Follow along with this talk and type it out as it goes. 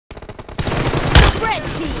red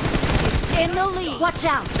team is in the lead. Watch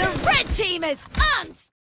out. The red team is unstoppable.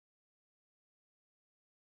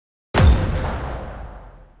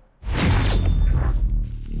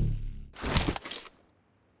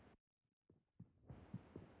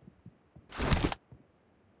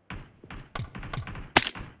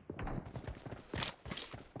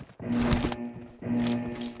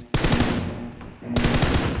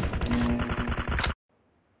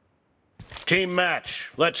 Team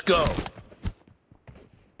match, let's go.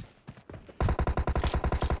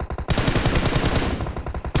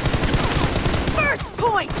 First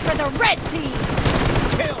point for the red team.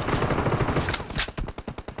 Kill.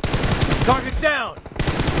 Target down.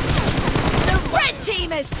 The red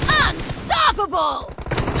team is unstoppable.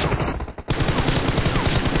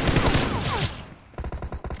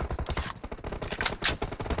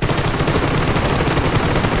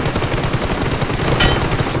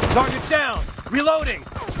 Target down. Reloading.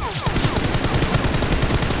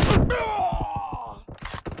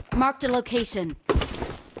 Marked a location.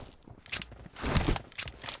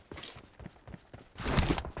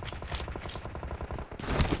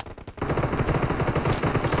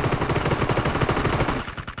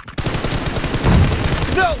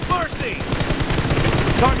 No mercy.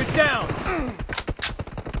 Target down.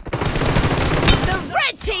 The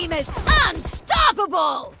red team is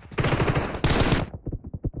unstoppable.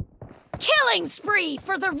 Killing spree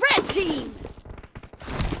for the red team!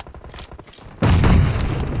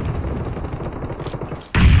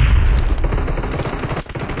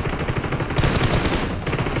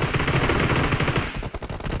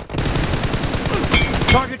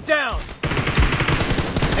 Target down.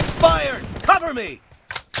 Expired. Cover me.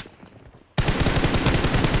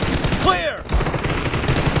 Clear.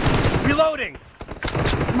 Reloading.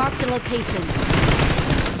 Marked a location.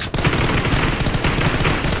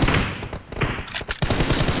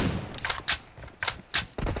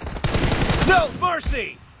 No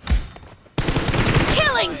mercy!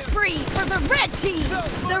 Killing spree for the red team!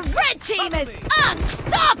 The red team is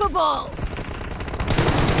unstoppable!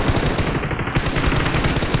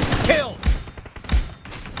 Kill!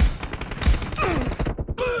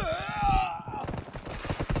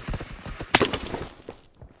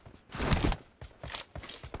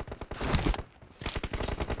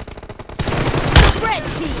 Red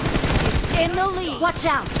team is in the lead! Watch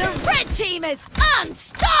out! The red team is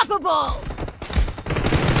unstoppable!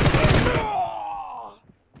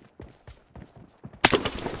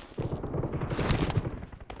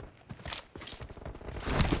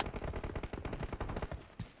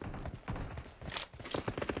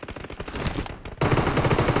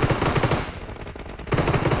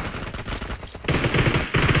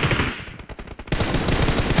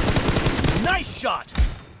 Nice shot!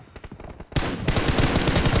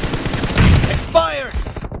 Expired!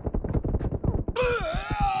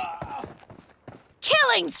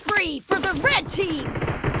 Killing spree for the red team!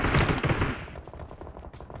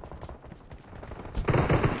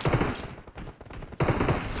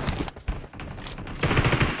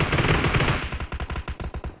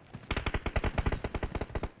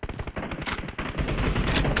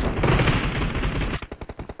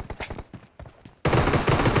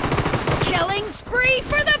 Killing spree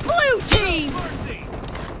for the blue team! Mercy!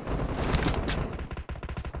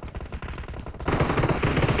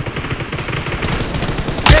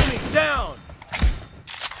 Enemy down!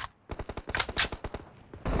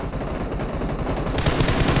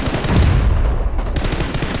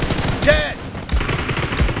 Dead!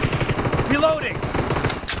 Reloading!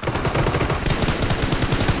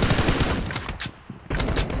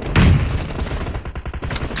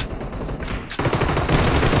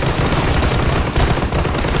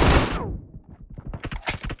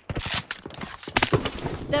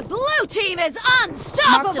 The blue team is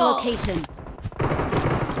unstoppable! Marked a location.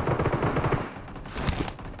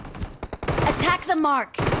 Attack the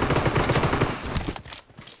mark.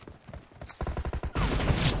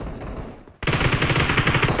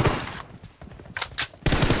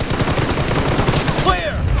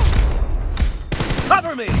 Clear!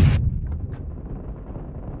 Cover me!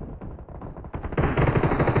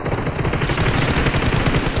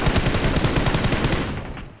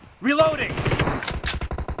 Reloading!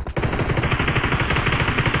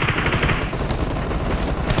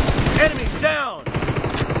 Enemy down!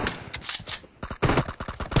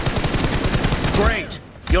 Great!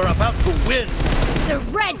 You're about to win! The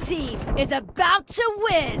red team is about to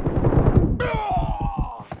win!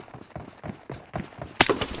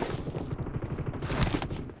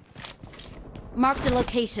 Marked a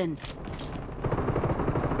location.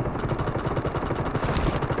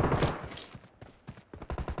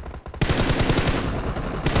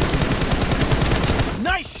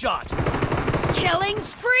 shot! Killing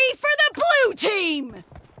spree for the blue team!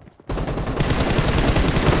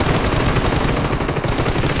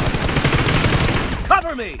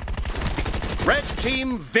 Cover me! Red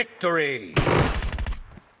team victory!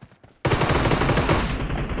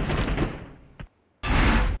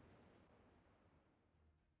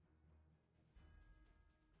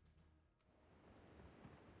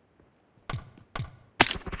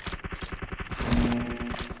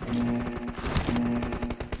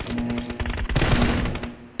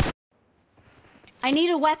 I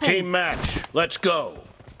need a weapon. Team match, let's go.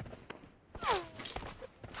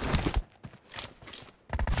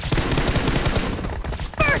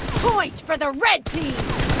 First point for the red team!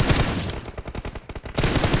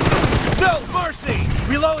 No mercy!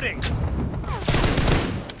 Reloading!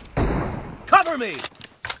 Cover me!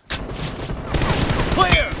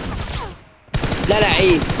 Clear! لا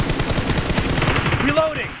لعيب.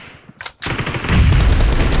 Reloading!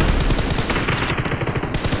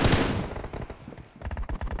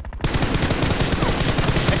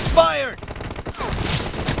 Expired!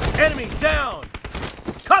 Enemy down!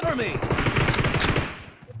 Cover me!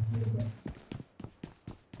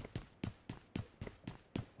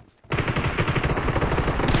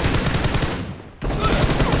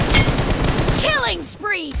 Killing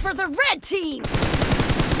spree for the red team!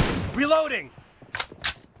 Reloading!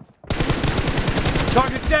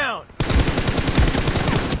 Target down!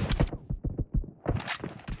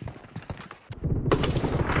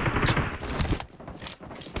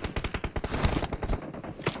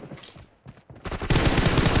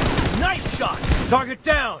 Nice shot! Target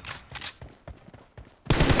down!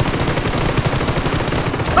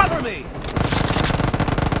 Cover me!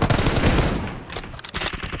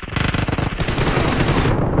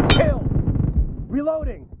 Kill!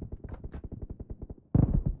 Reloading!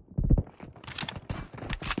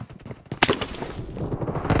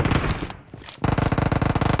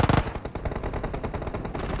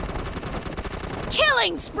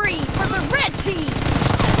 Killing spree for the red team!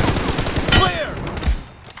 Clear!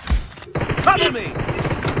 Cover me!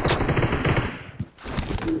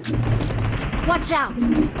 Watch out!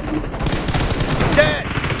 Dead!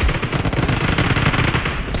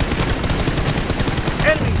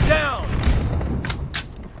 Enemy down!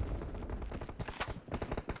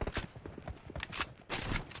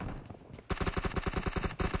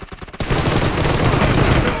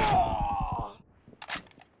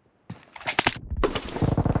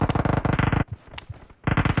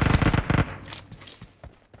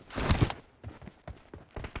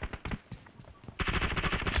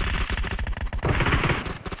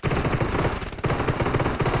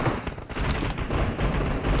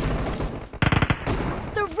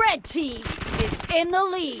 Red team is in the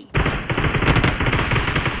lead.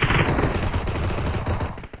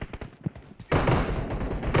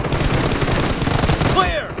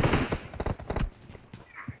 Clear!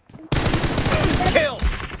 Kill!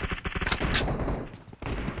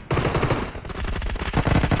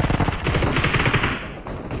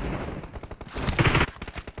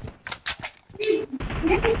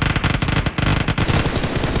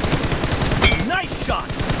 Nice shot!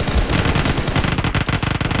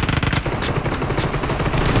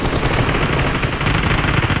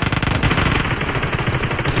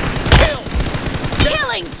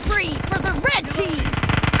 Killing spree for the red team!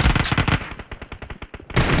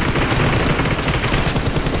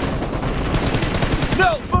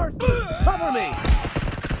 No mercy! Cover me!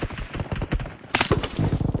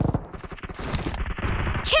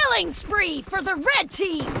 Killing spree for the red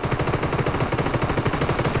team!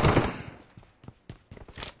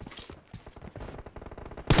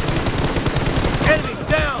 Enemy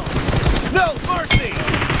down! No mercy!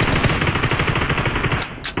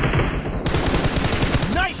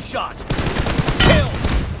 Nice shot! Kill!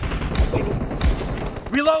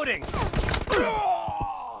 Reloading!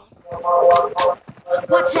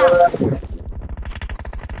 Watch out!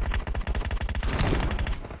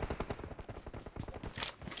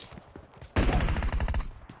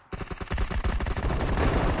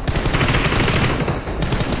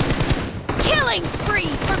 Killing spree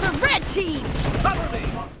for the red team! Cover me!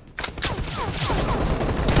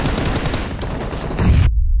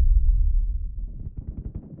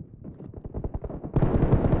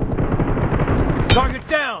 Target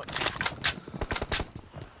down!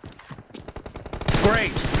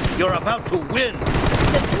 Great! You're about to win!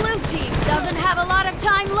 The blue team doesn't have a lot of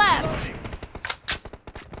time left!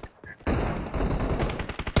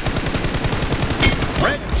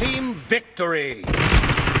 Red team victory!